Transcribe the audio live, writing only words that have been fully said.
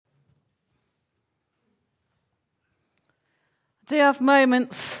Do you have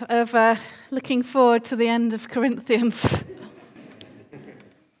moments of looking forward to the end of Corinthians?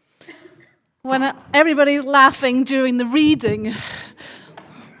 When everybody's laughing during the reading,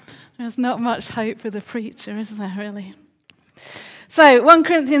 there's not much hope for the preacher, is there, really? So, 1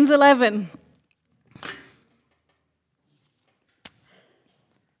 Corinthians 11.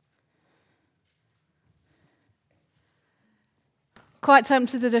 Quite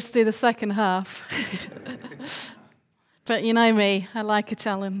tempted to just do the second half. But you know me, I like a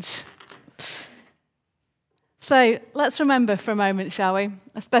challenge. So let's remember for a moment, shall we?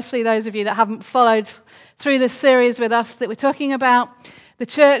 Especially those of you that haven't followed through this series with us, that we're talking about the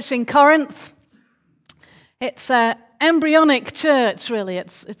church in Corinth. It's an embryonic church, really.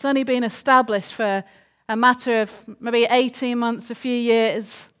 It's only been established for a matter of maybe 18 months, a few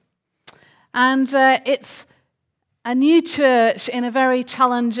years. And it's a new church in a very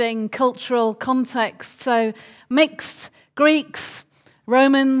challenging cultural context. So mixed Greeks,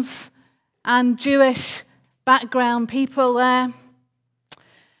 Romans, and Jewish background people there.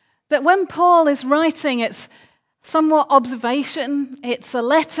 That when Paul is writing, it's somewhat observation. It's a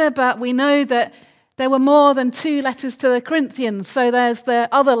letter, but we know that there were more than 2 letters to the Corinthians. So there's the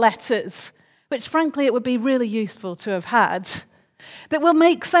other letters, which frankly it would be really useful to have had. That will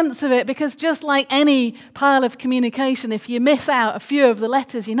make sense of it, because just like any pile of communication, if you miss out a few of the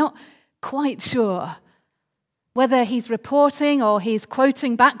letters, you're not quite sure whether he's reporting or he's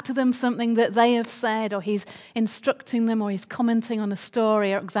quoting back to them something that they have said, or he's instructing them, or he's commenting on a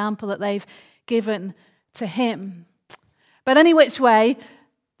story or example that they've given to him. But any which way,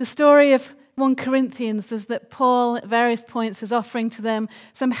 the story of 1 Corinthians is that Paul, at various points, is offering to them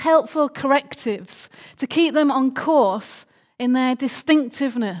some helpful correctives to keep them on course in their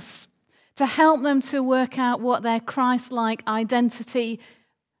distinctiveness, to help them to work out what their Christ-like identity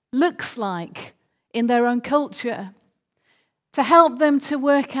looks like in their own culture, to help them to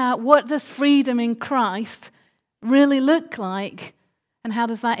work out what does freedom in Christ really look like, and how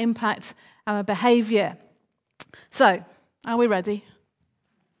does that impact our behavior. So, are we ready?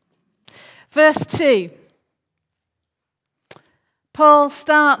 Verse 2. Paul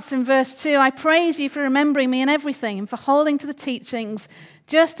starts in verse 2, I praise you for remembering me in everything and for holding to the teachings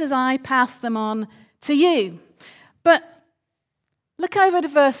just as I passed them on to you. But look over to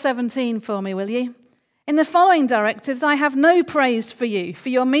verse 17 for me, will you? In the following directives, I have no praise for you, for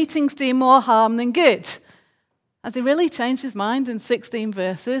your meetings do more harm than good. Has he really changed his mind in 16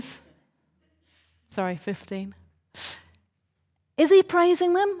 verses? Sorry, 15. Is he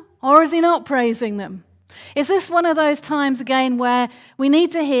praising them, or is he not praising them? Is this one of those times again where we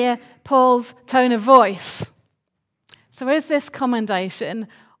need to hear Paul's tone of voice? So is this commendation,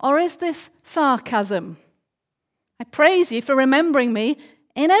 or is this sarcasm? I praise you for remembering me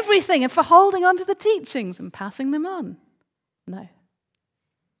in everything and for holding on to the teachings and passing them on. No.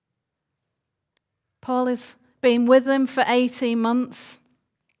 Paul has been with them for 18 months.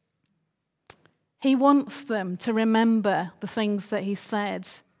 He wants them to remember the things that he said.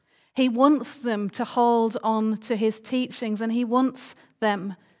 He wants them to hold on to his teachings, and he wants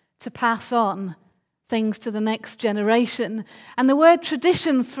them to pass on things to the next generation. And the word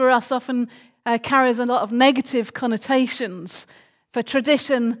traditions for us often carries a lot of negative connotations. For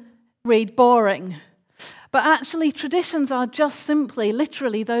tradition, read boring. But actually, traditions are just simply,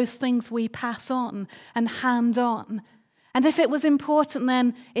 literally, those things we pass on and hand on. And if it was important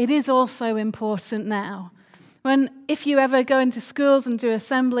then, it is also important now. If you ever go into schools and do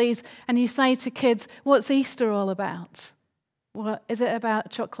assemblies and you say to kids, what's Easter all about? What, is it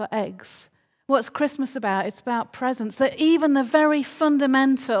about chocolate eggs? What's Christmas about? It's about presents. That even the very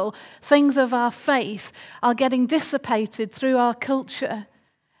fundamental things of our faith are getting dissipated through our culture.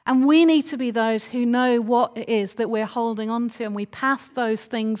 And we need to be those who know what it is that we're holding on to, and we pass those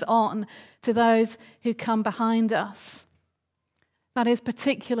things on to those who come behind us. That is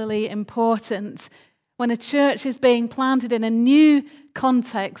particularly important when a church is being planted in a new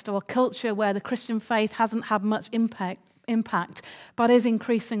context or culture where the Christian faith hasn't had much impact, but is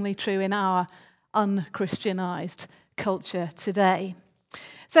increasingly true in our unchristianized culture today.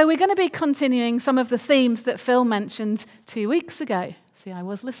 So we're going to be continuing some of the themes that Phil mentioned 2 weeks ago. See, I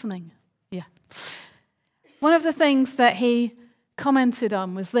was listening. Yeah. One of the things that he commented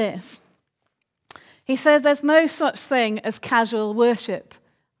on was this. He says there's no such thing as casual worship.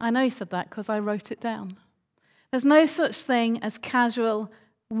 I know he said that because I wrote it down. There's no such thing as casual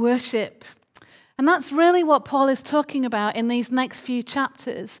worship. And that's really what Paul is talking about in these next few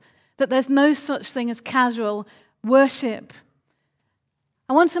chapters, that there's no such thing as casual worship.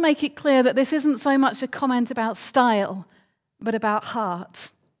 I want to make it clear that this isn't so much a comment about style, but about heart.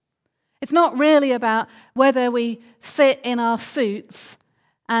 It's not really about whether we sit in our suits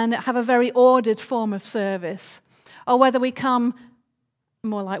and have a very ordered form of service, or whether we come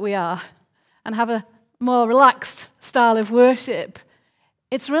more like we are and have a more relaxed style of worship.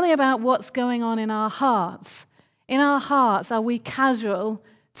 It's really about what's going on in our hearts. In our hearts, are we casual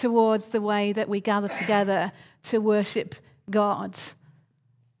towards the way that we gather together to worship God?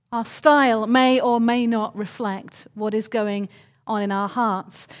 Our style may or may not reflect what is going on in our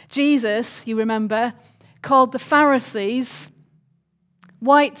hearts. Jesus, you remember, called the Pharisees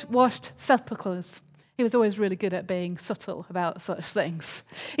whitewashed sepulchres. He was always really good at being subtle about such things.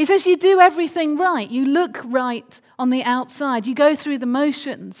 He says, you do everything right. You look right on the outside. You go through the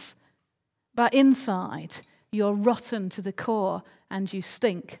motions. But inside, you're rotten to the core and you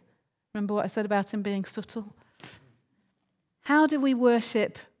stink. Remember what I said about him being subtle? How do we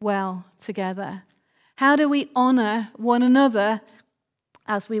worship well together? How do we honor one another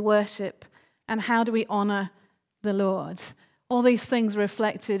as we worship? And how do we honor the Lord? All these things are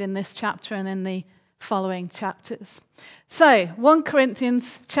reflected in this chapter and in the following chapters. So, 1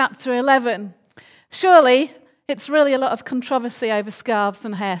 Corinthians chapter 11. Surely, it's really a lot of controversy over scarves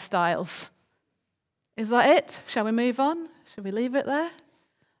and hairstyles. Is that it? Shall we move on? Shall we leave it there?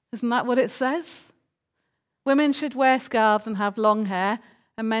 Isn't that what it says? Women should wear scarves and have long hair,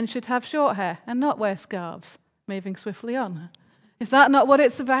 and men should have short hair and not wear scarves. Moving swiftly on. Is that not what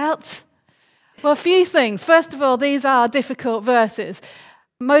it's about? Well, a few things. First of all, these are difficult verses.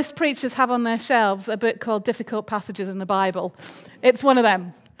 Most preachers have on their shelves a book called Difficult Passages in the Bible. It's one of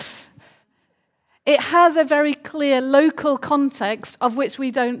them. It has a very clear local context of which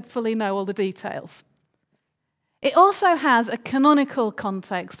we don't fully know all the details. It also has a canonical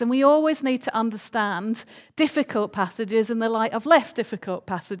context, and we always need to understand difficult passages in the light of less difficult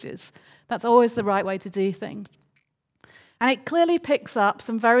passages. That's always the right way to do things. And it clearly picks up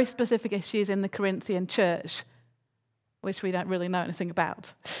some very specific issues in the Corinthian church, which we don't really know anything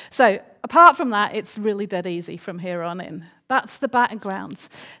about. So apart from that, it's really dead easy from here on in. That's the background.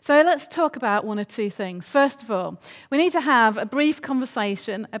 So let's talk about one or two things. First of all, we need to have a brief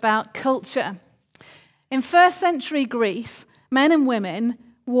conversation about culture. In first century Greece, men and women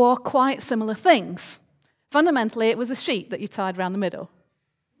wore quite similar things. Fundamentally, it was a sheet that you tied around the middle.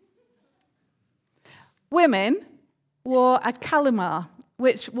 Women wore a kalima,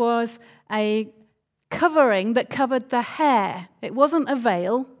 which was a covering that covered the hair. It wasn't a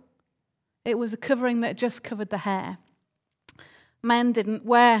veil. It was a covering that just covered the hair. Men didn't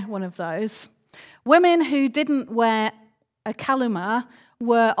wear one of those. Women who didn't wear a kalima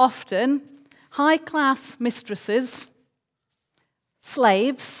were often high-class mistresses,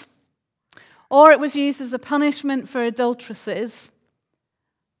 slaves, or it was used as a punishment for adulteresses,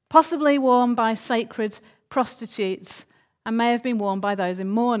 possibly worn by sacred prostitutes, and may have been worn by those in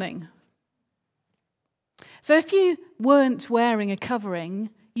mourning. So if you weren't wearing a covering,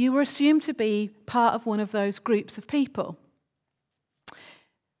 you were assumed to be part of one of those groups of people.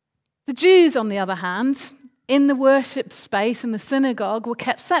 The Jews, on the other hand, in the worship space in the synagogue, were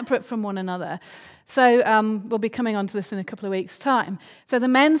kept separate from one another. So we'll be coming on to this in a couple of weeks' time. So the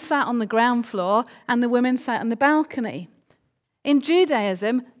men sat on the ground floor and the women sat on the balcony. In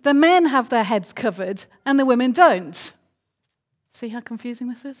Judaism, the men have their heads covered and the women don't. See how confusing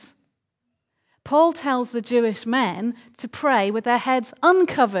this is? Paul tells the Jewish men to pray with their heads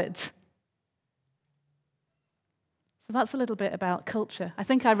uncovered. So that's a little bit about culture. I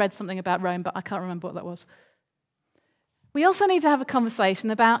think I read something about Rome, but I can't remember what that was. We also need to have a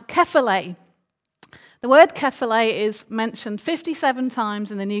conversation about kephale. The word kephale is mentioned 57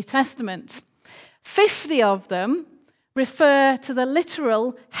 times in the New Testament. 50 of them refer to the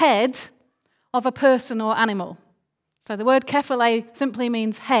literal head of a person or animal. So the word kephale simply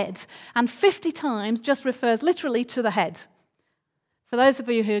means head, and 50 times just refers literally to the head. For those of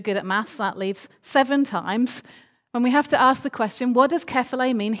you who are good at maths, that leaves 7 times when we have to ask the question, what does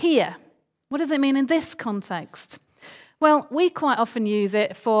kephale mean here? What does it mean in this context? Well, we quite often use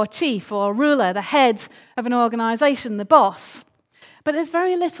it for chief or ruler, the head of an organization, the boss. But there's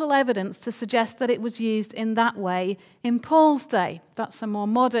very little evidence to suggest that it was used in that way in Paul's day. That's a more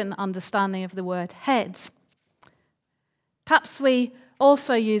modern understanding of the word head. Perhaps we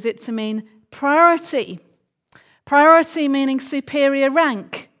also use it to mean priority. Priority meaning superior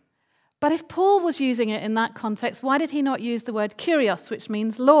rank. But if Paul was using it in that context, why did he not use the word kurios, which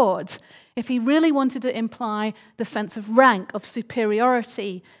means Lord, if he really wanted to imply the sense of rank, of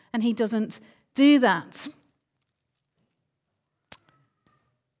superiority, and he doesn't do that?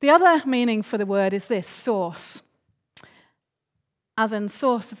 The other meaning for the word is this, source, as in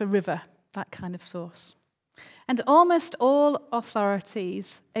source of a river, that kind of source. And almost all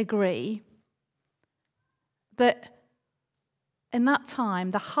authorities agree that in that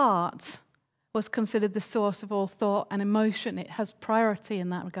time, the heart was considered the source of all thought and emotion. It has priority in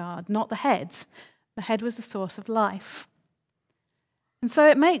that regard, not the head. The head was the source of life. And so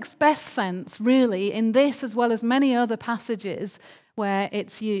it makes best sense, really, in this as well as many other passages where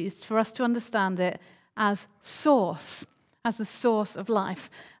it's used, for us to understand it as source, as the source of life.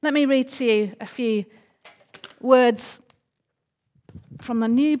 Let me read to you a few words from the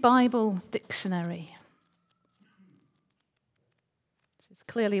New Bible Dictionary, which is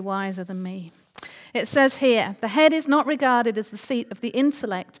clearly wiser than me. It says here, the head is not regarded as the seat of the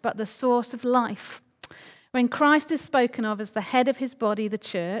intellect, but the source of life. When Christ is spoken of as the head of his body, the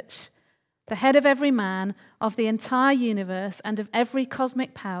church, the head of every man, of the entire universe, and of every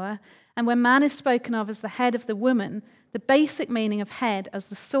cosmic power, and when man is spoken of as the head of the woman, the basic meaning of head as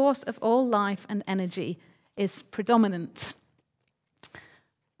the source of all life and energy is predominant.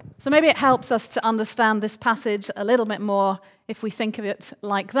 So maybe it helps us to understand this passage a little bit more if we think of it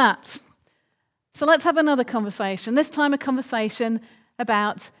like that. So let's have another conversation, this time a conversation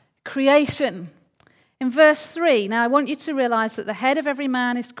about creation. In verse 3, now I want you to realize that the head of every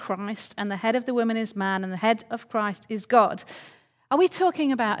man is Christ, and the head of the woman is man, and the head of Christ is God. Are we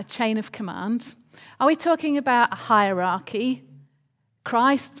talking about a chain of command? Are we talking about a hierarchy?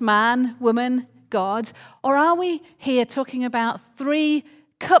 Christ, man, woman, God? Or are we here talking about three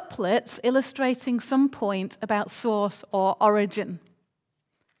couplets illustrating some point about source or origin?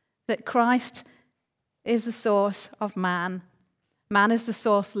 That Christ is the source of man. Man is the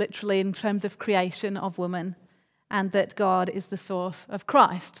source, literally, in terms of creation of woman, and that God is the source of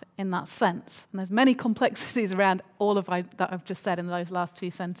Christ in that sense. And there's many complexities around all of that I've just said in those last two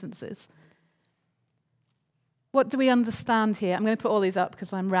sentences. What do we understand here? I'm going to put all these up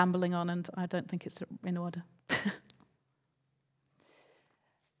because I'm rambling on and I don't think it's in order.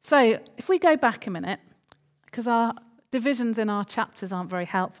 So if we go back a minute, because our divisions in our chapters aren't very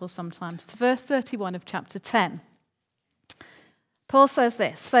helpful sometimes, to verse 31 of chapter 10. Paul says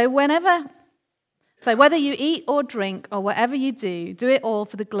this, so whether you eat or drink or whatever you do, do it all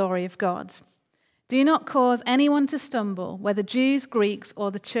for the glory of God. Do not cause anyone to stumble, whether Jews, Greeks, or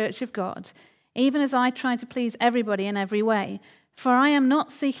the church of God, even as I try to please everybody in every way. For I am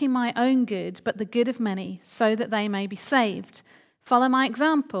not seeking my own good, but the good of many, so that they may be saved. Follow my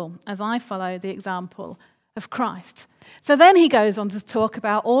example, as I follow the example of Christ. So then he goes on to talk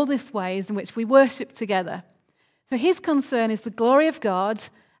about all these ways in which we worship together. So his concern is the glory of God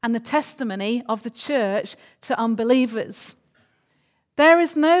and the testimony of the church to unbelievers. There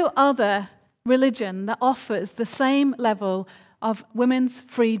is no other religion that offers the same level of women's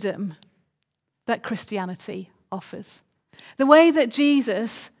freedom that Christianity offers. The way that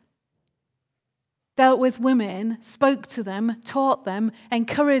Jesus dealt with women, spoke to them, taught them,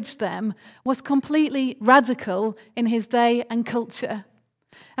 encouraged them, was completely radical in his day and culture.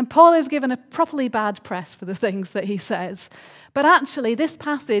 And Paul is given a properly bad press for the things that he says. But actually, this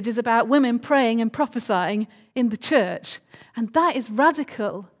passage is about women praying and prophesying in the church. And that is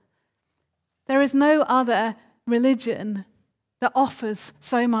radical. There is no other religion that offers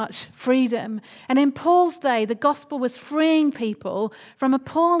so much freedom. And in Paul's day, the gospel was freeing people from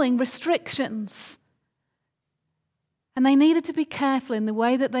appalling restrictions. And they needed to be careful in the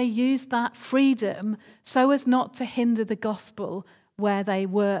way that they used that freedom so as not to hinder the gospel where they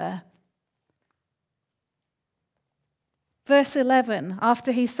were. Verse 11,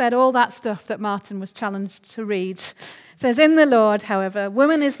 after he said all that stuff that Martin was challenged to read, says, in the Lord, however,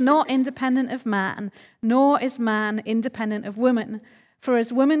 woman is not independent of man, nor is man independent of woman. For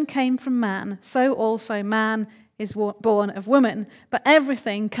as woman came from man, so also man is born of woman. But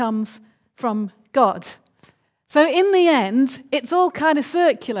everything comes from God. So in the end, it's all kind of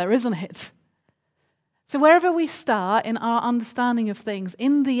circular, isn't it? So wherever we start in our understanding of things,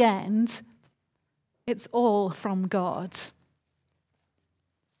 in the end, it's all from God.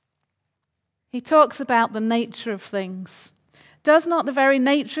 He talks about the nature of things. Does not the very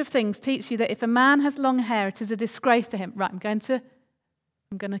nature of things teach you that if a man has long hair, it is a disgrace to him? Right, I'm going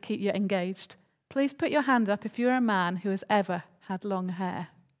to keep you engaged. Please put your hand up if you're a man who has ever had long hair.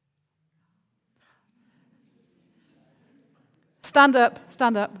 Stand up,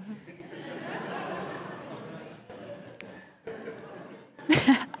 stand up.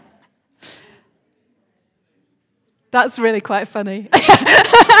 That's really quite funny.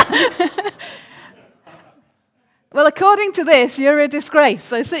 Well, according to this, you're a disgrace,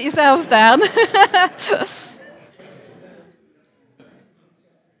 so sit yourselves down.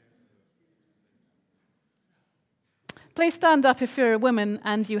 Please stand up if you're a woman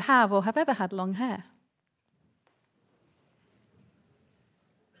and you have or have ever had long hair.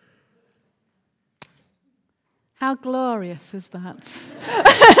 How glorious is that?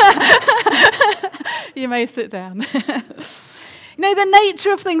 You may sit down. The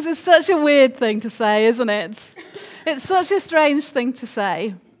nature of things is such a weird thing to say, isn't it? It's such a strange thing to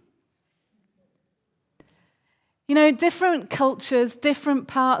say. Different cultures, different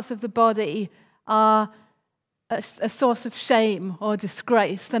parts of the body are a source of shame or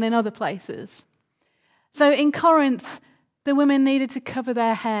disgrace than in other places. So in Corinth, the women needed to cover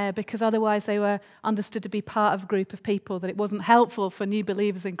their hair because otherwise they were understood to be part of a group of people that it wasn't helpful for new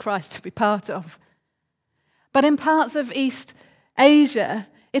believers in Christ to be part of. But in parts of East Asia,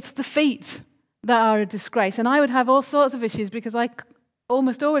 it's the feet that are a disgrace. And I would have all sorts of issues because I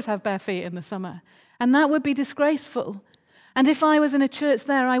almost always have bare feet in the summer. And that would be disgraceful. And if I was in a church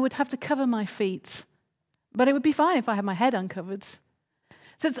there, I would have to cover my feet. But it would be fine if I had my head uncovered.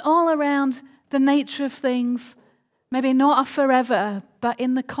 So it's all around the nature of things, maybe not forever, but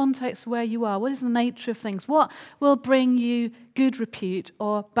in the context where you are. What is the nature of things? What will bring you good repute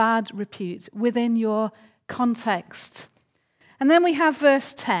or bad repute within your context? And then we have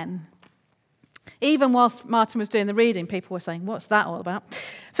verse 10. Even whilst Martin was doing the reading, people were saying, what's that all about?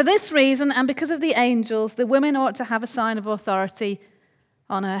 For this reason, and because of the angels, the women ought to have a sign of authority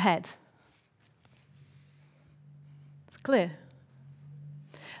on her head. It's clear.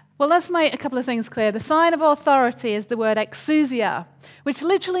 Well, let's make a couple of things clear. The sign of authority is the word exousia, which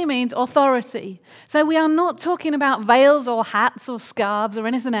literally means authority. So we are not talking about veils or hats or scarves or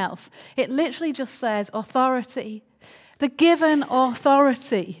anything else. It literally just says authority. The given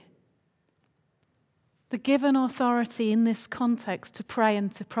authority. The given authority in this context to pray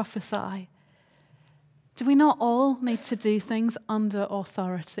and to prophesy. Do we not all need to do things under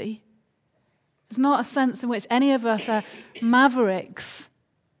authority? There's not a sense in which any of us are mavericks.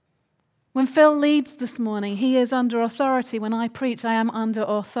 When Phil leads this morning, he is under authority. When I preach, I am under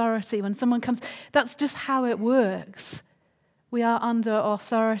authority. When someone comes, that's just how it works. We are under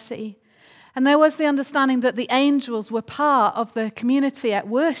authority. And there was the understanding that the angels were part of the community at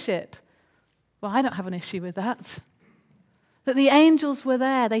worship. Well, I don't have an issue with that. That the angels were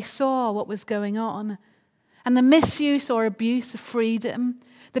there, they saw what was going on. And the misuse or abuse of freedom,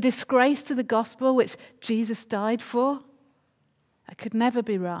 the disgrace to the gospel which Jesus died for, that could never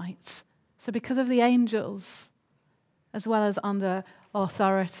be right. So because of the angels, as well as under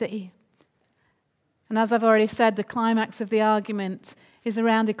authority. And as I've already said, the climax of the argument is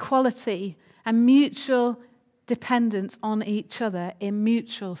around equality and mutual dependence on each other in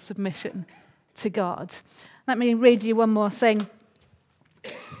mutual submission to God. Let me read you one more thing.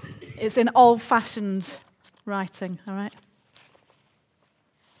 It's in old-fashioned writing, all right?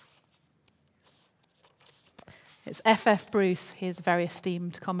 It's F.F. Bruce. He's a very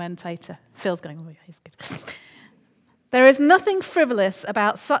esteemed commentator. Phil's going, oh, yeah, he's good. There is nothing frivolous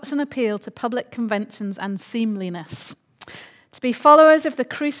about such an appeal to public conventions and seemliness. To be followers of the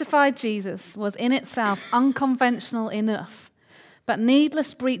crucified Jesus was in itself unconventional enough, but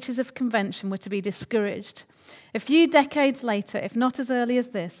needless breaches of convention were to be discouraged. A few decades later, if not as early as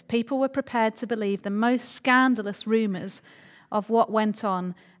this, people were prepared to believe the most scandalous rumors of what went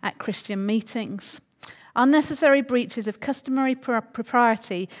on at Christian meetings. Unnecessary breaches of customary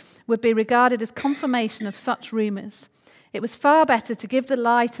propriety would be regarded as confirmation of such rumors. It was far better to give the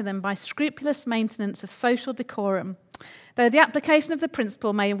lie to them by scrupulous maintenance of social decorum. Though the application of the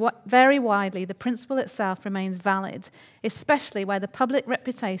principle may vary widely, the principle itself remains valid, especially where the public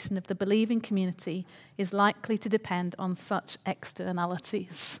reputation of the believing community is likely to depend on such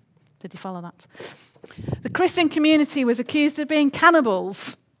externalities. Did you follow that? The Christian community was accused of being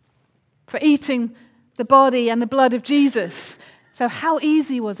cannibals for eating the body and the blood of Jesus. So how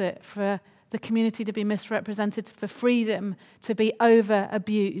easy was it for the community to be misrepresented, for freedom to be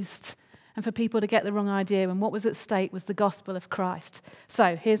over-abused, and for people to get the wrong idea, and what was at stake was the gospel of Christ.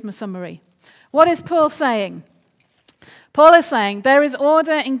 So, here's my summary. What is Paul saying? Paul is saying there is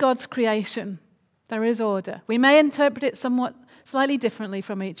order in God's creation. There is order. We may interpret it somewhat slightly differently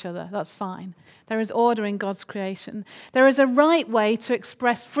from each other. That's fine. There is order in God's creation. There is a right way to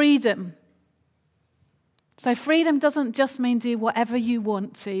express freedom. So freedom doesn't just mean do whatever you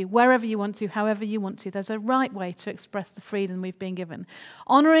want to, wherever you want to, however you want to. There's a right way to express the freedom we've been given.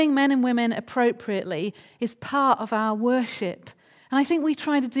 Honoring men and women appropriately is part of our worship. And I think we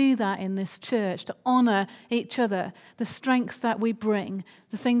try to do that in this church, to honor each other, the strengths that we bring,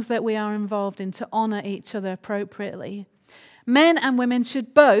 the things that we are involved in, to honor each other appropriately. Men and women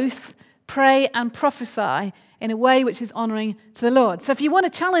should both pray and prophesy in a way which is honoring to the Lord. So if you want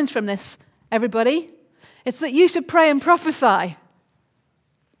a challenge from this, everybody, it's that you should pray and prophesy.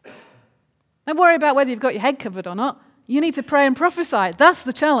 Don't worry about whether you've got your head covered or not. You need to pray and prophesy. That's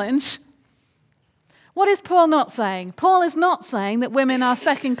the challenge. What is Paul not saying? Paul is not saying that women are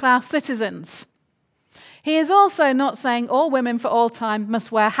second-class citizens. He is also not saying all women for all time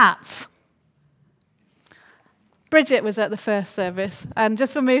must wear hats. Bridget was at the first service, and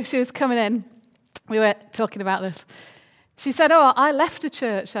just when she was coming in, we were talking about this. She said, I left a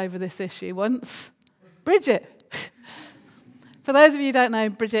church over this issue once. Bridget. For those of you who don't know,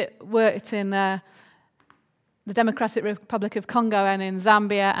 Bridget worked in the Democratic Republic of Congo and in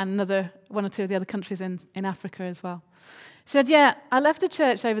Zambia and one or two of the other countries in Africa as well. She said, I left a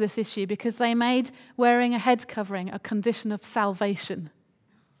church over this issue because they made wearing a head covering a condition of salvation.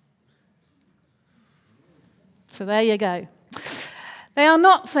 So there you go.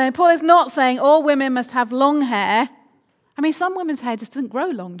 Paul is not saying all women must have long hair. I mean, some women's hair just doesn't grow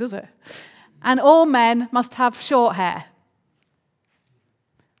long, does it? And all men must have short hair.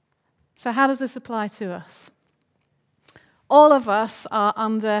 So how does this apply to us? All of us are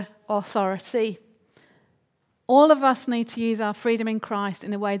under authority. All of us need to use our freedom in Christ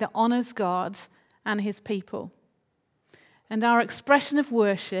in a way that honors God and his people. And our expression of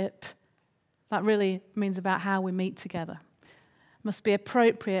worship, that really means about how we meet together, must be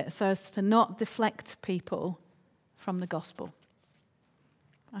appropriate so as to not deflect people from the gospel.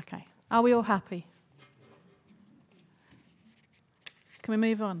 Okay, are we all happy? Can we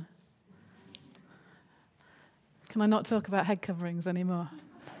move on? Can I not talk about head coverings anymore?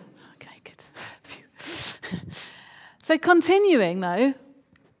 Okay, good. So continuing, though,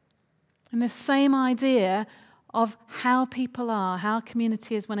 in this same idea of how people are, how a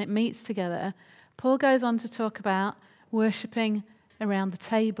community is when it meets together, Paul goes on to talk about worshipping around the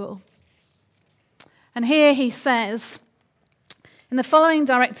table. And here he says, in the following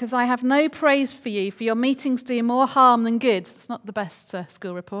directives, I have no praise for you, for your meetings do more harm than good. It's not the best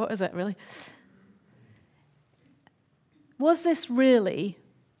school report, is it, really? Was this really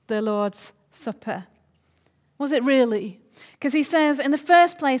the Lord's Supper? Was it really? Because he says, in the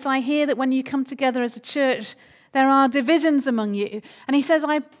first place, I hear that when you come together as a church, there are divisions among you. And he says,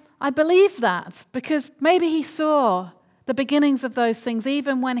 I believe that because maybe he saw the beginnings of those things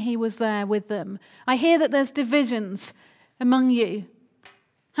even when he was there with them. I hear that there's divisions among you.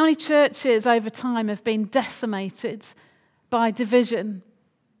 How many churches over time have been decimated by division,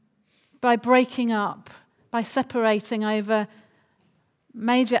 by breaking up, by separating over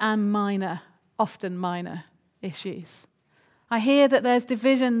major and minor, often minor, issues? I hear that there's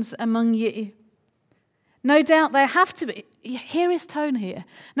divisions among you. No doubt there have to be, hear his tone here,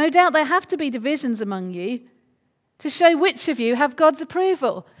 no doubt there have to be divisions among you to show which of you have God's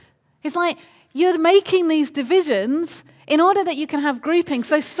approval. It's like you're making these divisions in order that you can have grouping,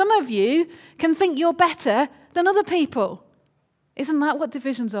 so some of you can think you're better than other people. Isn't that what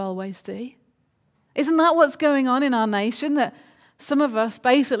divisions always do? Isn't that what's going on in our nation, that some of us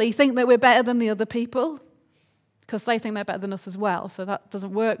basically think that we're better than the other people because they think they're better than us as well, so that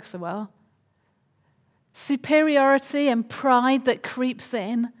doesn't work so well. Superiority and pride that creeps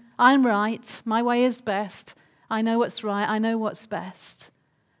in. I'm right, my way is best, I know what's right, I know what's best.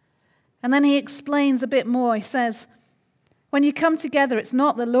 And then he explains a bit more. He says, when you come together, it's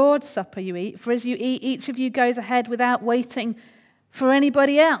not the Lord's Supper you eat, for as you eat, each of you goes ahead without waiting for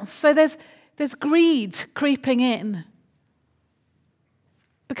anybody else. So there's greed creeping in.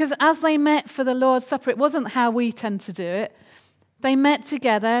 Because as they met for the Lord's Supper, it wasn't how we tend to do it. They met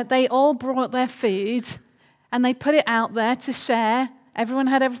together, they all brought their food, and they put it out there to share. Everyone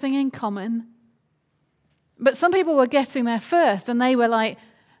had everything in common. But some people were getting there first, and they were like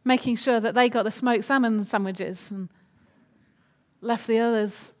making sure that they got the smoked salmon sandwiches and left the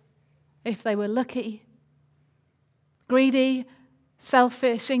others, if they were lucky. Greedy,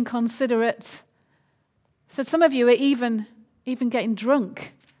 selfish, inconsiderate. So some of you are even getting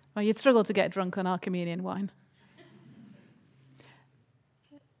drunk. Well, you'd struggle to get drunk on our communion wine.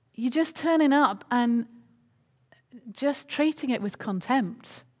 You're just turning up and just treating it with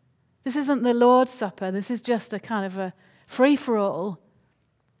contempt. This isn't the Lord's Supper. This is just a kind of a free-for-all.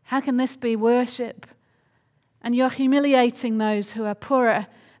 How can this be worship? And you're humiliating those who are poorer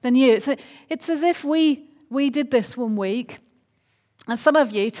than you. It's as if we did this one week, and some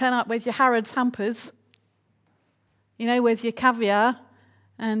of you turn up with your Harrods hampers, with your caviar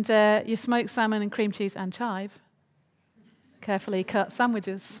and your smoked salmon and cream cheese and chive, carefully cut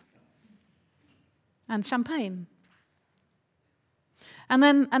sandwiches, and champagne. And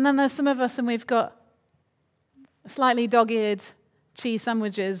then there's some of us, and we've got slightly dog-eared cheese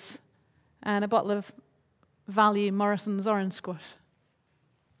sandwiches and a bottle of value Morrison's orange squash.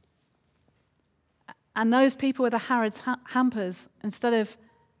 And those people with the Harrods hampers, instead of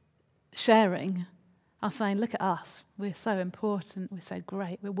sharing, are saying, look at us. We're so important. We're so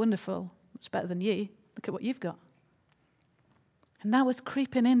great. We're wonderful. Much better than you. Look at what you've got. And that was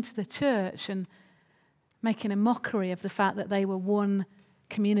creeping into the church and making a mockery of the fact that they were one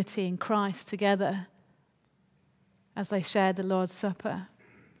community in Christ together as they shared the Lord's Supper.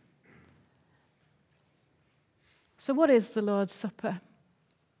 So what is the Lord's Supper?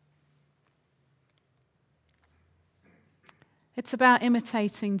 It's about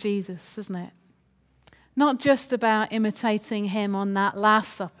imitating Jesus, isn't it? Not just about imitating him on that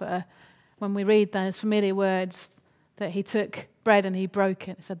Last Supper, when we read those familiar words that he took bread and he broke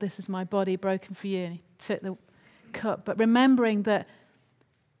it. He said, "This is my body broken for you." And he took the cup. But remembering that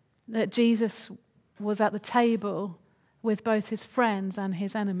Jesus was at the table with both his friends and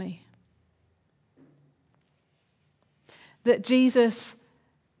his enemy. That Jesus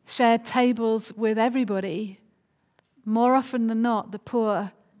shared tables with everybody, more often than not, the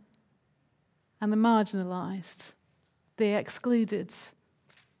poor and the marginalized, the excluded.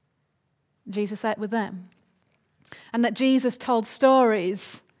 Jesus ate with them. And that Jesus told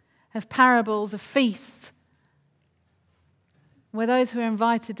stories of parables, of feasts, where those who were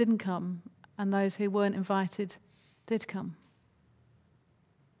invited didn't come and those who weren't invited did come.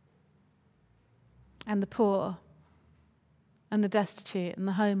 And the poor and the destitute and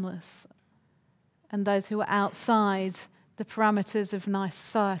the homeless and those who were outside the parameters of nice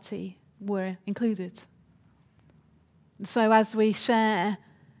society were included. So as we share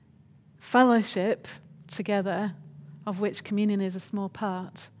fellowship together, of which communion is a small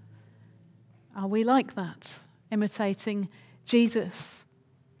part, are we like that, imitating Jesus?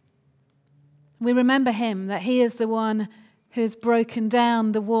 We remember him, that he is the one who's broken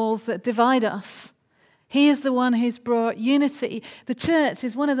down the walls that divide us. He is the one who's brought unity. The church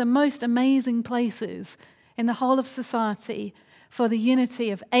is one of the most amazing places in the whole of society for the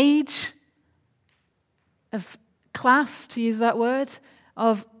unity of age, of class, to use that word,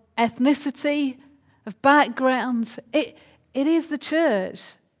 of ethnicity, of backgrounds. It is the church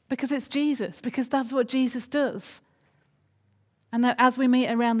because it's Jesus, because that's what Jesus does. And that as we meet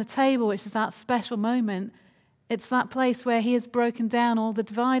around the table, which is that special moment, it's that place where he has broken down all the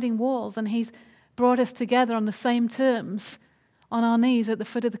dividing walls and he's brought us together on the same terms on our knees at the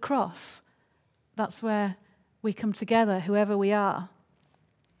foot of the cross. That's where we come together, whoever we are.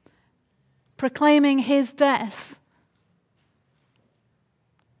 Proclaiming his death.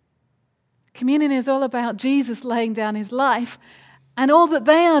 Communion is all about Jesus laying down his life, and all that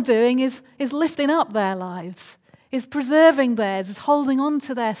they are doing is lifting up their lives, is preserving theirs, is holding on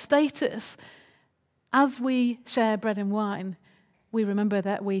to their status. As we share bread and wine, we remember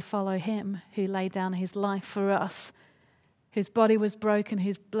that we follow him who laid down his life for us, whose body was broken,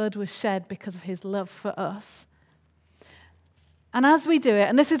 whose blood was shed because of his love for us. And as we do it,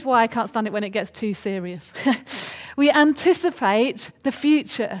 and this is why I can't stand it when it gets too serious, we anticipate the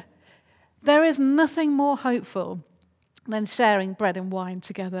future. There is nothing more hopeful than sharing bread and wine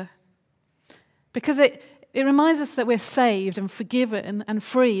together. Because it reminds us that we're saved and forgiven and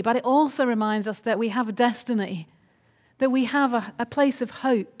free, but it also reminds us that we have a destiny, that we have a place of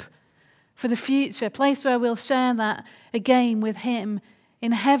hope for the future, a place where we'll share that again with him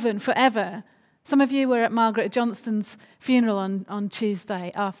in heaven forever. Some of you were at Margaret Johnston's funeral on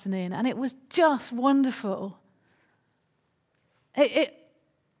Tuesday afternoon, and it was just wonderful.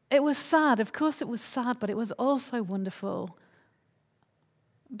 It was sad. Of course it was sad, but it was also wonderful.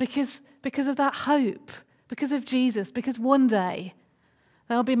 Because of that hope, because of Jesus, because one day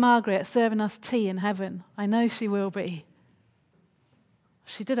there'll be Margaret serving us tea in heaven. I know she will be.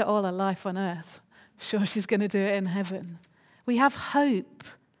 She did it all her life on earth. Sure, she's going to do it in heaven. We have hope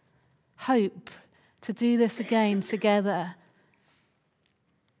to do this again together.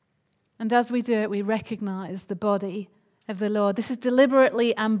 And as we do it, we recognize the body of the Lord. This is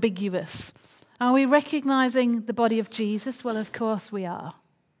deliberately ambiguous. Are we recognizing the body of Jesus? Well, of course we are.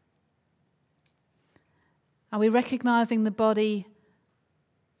 Are we recognizing the body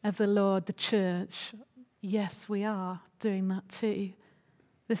of the Lord, the church? Yes, we are doing that too.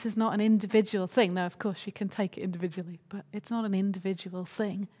 This is not an individual thing. Now, of course, you can take it individually, but it's not an individual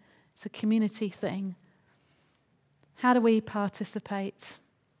thing. It's a community thing. How do we participate?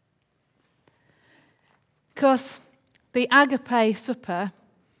 Of course, the agape supper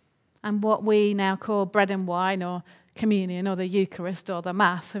and what we now call bread and wine or communion or the Eucharist or the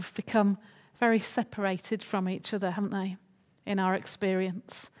Mass have become very separated from each other, haven't they, in our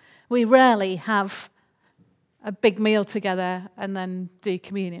experience? We rarely have a big meal together and then do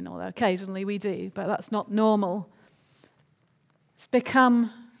communion, although occasionally we do, but that's not normal. It's become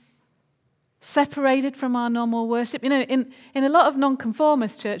separated from our normal worship. You know, in a lot of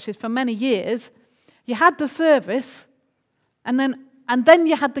nonconformist churches for many years, you had the service and then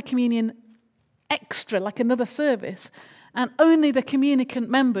you had the communion extra, like another service, and only the communicant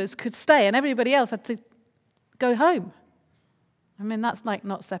members could stay, and everybody else had to go home. I mean, that's like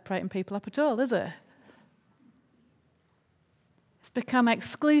not separating people up at all, is it? It's become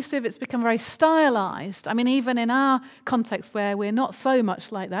exclusive, it's become very stylized. I mean, even in our context where we're not so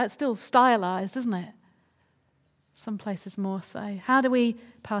much like that, it's still stylized, isn't it? Some places more so. How do we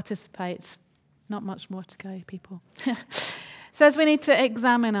participate? Not much more to go, people. Says we need to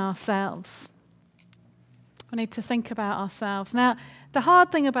examine ourselves. We need to think about ourselves. Now, the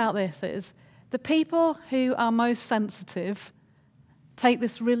hard thing about this is the people who are most sensitive take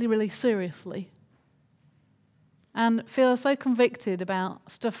this really, really seriously and feel so convicted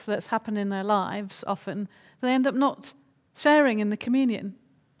about stuff that's happened in their lives often, they end up not sharing in the communion.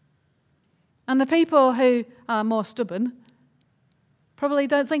 And the people who are more stubborn probably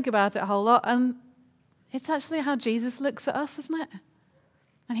don't think about it a whole lot, and it's actually how Jesus looks at us, isn't it?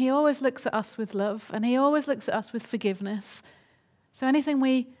 And he always looks at us with love, and he always looks at us with forgiveness. So anything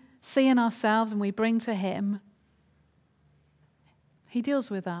we see in ourselves and we bring to him, he deals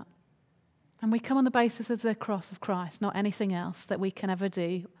with that. And we come on the basis of the cross of Christ, not anything else that we can ever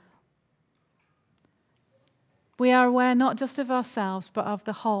do. We are aware not just of ourselves, but of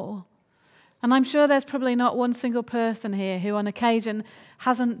the whole. And I'm sure there's probably not one single person here who on occasion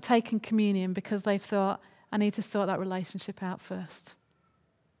hasn't taken communion because they've thought, I need to sort that relationship out first.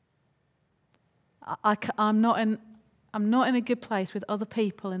 I'm not in a good place with other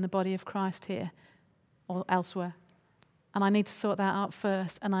people in the body of Christ here or elsewhere. And I need to sort that out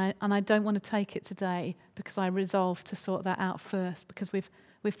first. And I don't want to take it today because I resolved to sort that out first because we've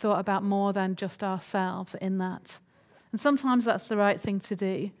thought about more than just ourselves in that. And sometimes that's the right thing to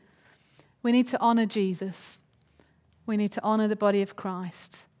do. We need to honor Jesus. We need to honor the body of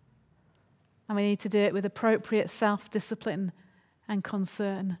Christ. And we need to do it with appropriate self-discipline and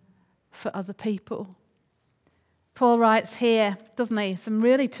concern for other people. Paul writes here, doesn't he, some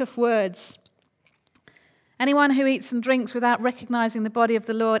really tough words. Anyone who eats and drinks without recognizing the body of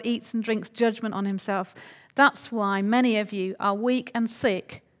the Lord eats and drinks judgment on himself. That's why many of you are weak and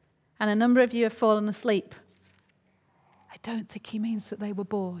sick, and a number of you have fallen asleep. I don't think he means that they were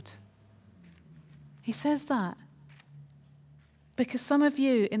bored. He says that because some of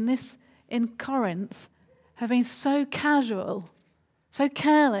you in Corinth have been so casual, so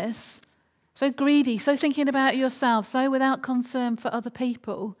careless, so greedy, so thinking about yourself, so without concern for other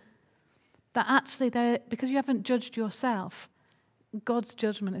people, that actually, because you haven't judged yourself, God's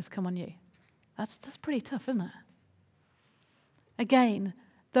judgment has come on you. That's pretty tough, isn't it? Again,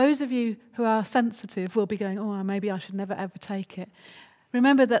 those of you who are sensitive will be going, oh, maybe I should never ever take it.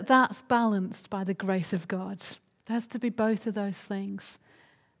 Remember that that's balanced by the grace of God. There has to be both of those things,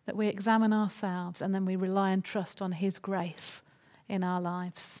 that we examine ourselves and then we rely and trust on his grace in our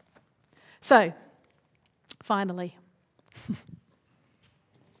lives. So, finally,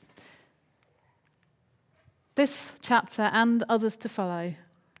 this chapter and others to follow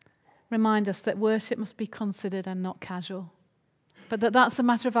remind us that worship must be considered and not casual, but that's a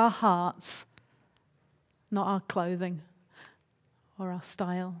matter of our hearts, not our clothing or our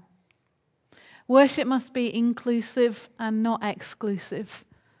style. Worship must be inclusive and not exclusive.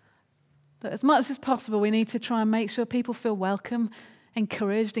 That as much as possible, we need to try and make sure people feel welcome,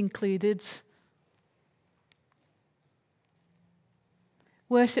 encouraged, included.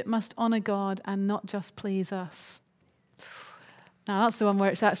 Worship must honour God and not just please us. Now, that's the one where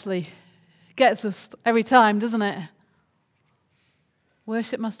it actually gets us every time, doesn't it?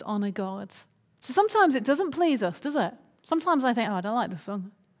 Worship must honour God. So sometimes it doesn't please us, does it? Sometimes I think, I don't like this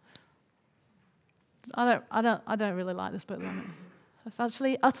song. I don't really like this bit. It's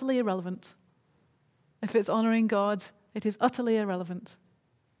actually utterly irrelevant. If it's honouring God, it is utterly irrelevant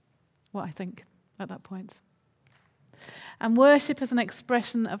what I think at that point. And worship is an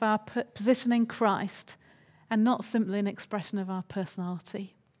expression of our position in Christ and not simply an expression of our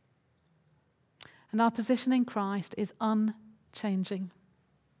personality. And our position in Christ is unchanging.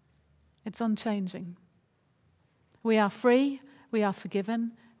 It's unchanging. We are free, we are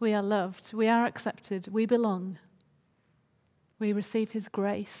forgiven, we are loved, we are accepted, we belong. We receive his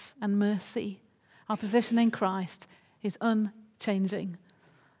grace and mercy. Our position in Christ is unchanging.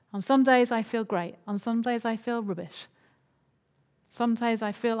 On some days I feel great, on some days I feel rubbish. Some days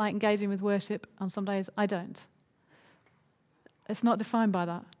I feel like engaging with worship, on some days I don't. It's not defined by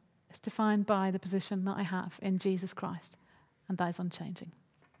that. It's defined by the position that I have in Jesus Christ, and that is unchanging.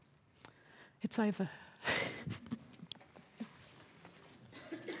 It's over.